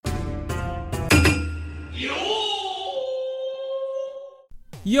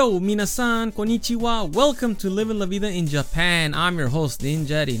Yo, minasan, konnichiwa. Welcome to Living La Vida in Japan. I'm your host,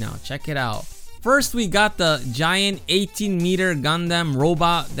 Ninjetti. Now, check it out. First, we got the giant 18-meter Gundam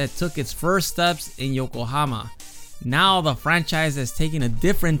robot that took its first steps in Yokohama. Now, the franchise has taken a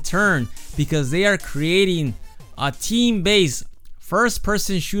different turn because they are creating a team-based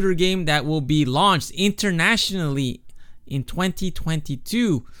first-person shooter game that will be launched internationally in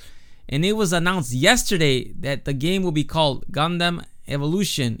 2022. And it was announced yesterday that the game will be called Gundam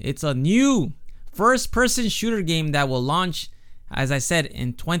Evolution. It's a new first-person shooter game that will launch, as I said,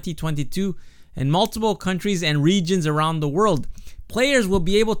 in 2022 in multiple countries and regions around the world. Players will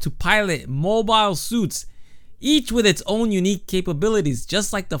be able to pilot mobile suits, each with its own unique capabilities,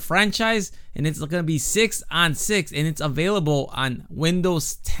 just like the franchise, and it's going to be 6-on-6, and it's available on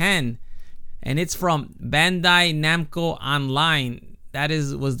Windows 10. And it's from Bandai Namco Online. That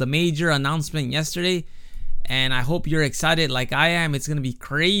was the major announcement yesterday. And I hope you're excited like I am. It's going to be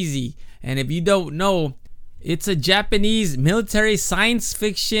crazy. And if you don't know, it's a Japanese military science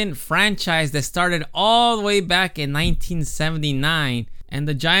fiction franchise that started all the way back in 1979. And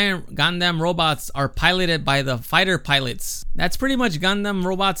the giant Gundam robots are piloted by the fighter pilots. That's pretty much Gundam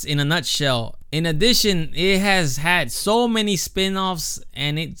robots in a nutshell. In addition, it has had so many spin-offs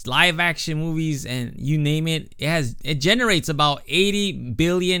and it's live action movies and you name it. It generates about 80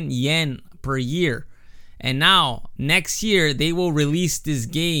 billion yen per year. And now, next year, they will release this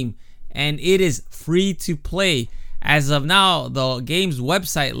game and it is free to play. As of now, the game's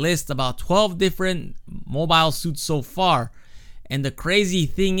website lists about 12 different mobile suits so far. And the crazy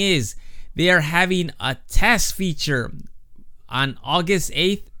thing is, they are having a test feature on August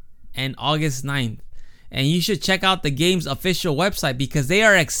 8th and August 9th. And you should check out the game's official website because they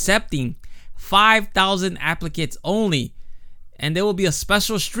are accepting 5,000 applicants only. And there will be a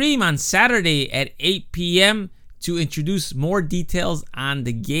special stream on Saturday at 8 p.m. to introduce more details on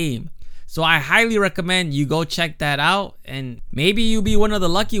the game. So I highly recommend you go check that out. And maybe you'll be one of the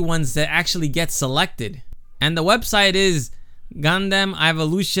lucky ones that actually get selected. And the website is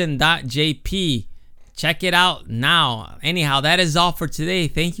GundamEvolution.jp. Check it out now. Anyhow, that is all for today.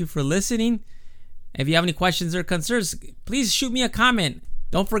 Thank you for listening. If you have any questions or concerns, please shoot me a comment.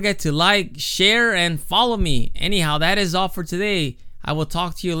 Don't forget to like, share, and follow me. Anyhow, that is all for today. I will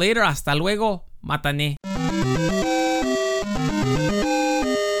talk to you later. Hasta luego. Matane.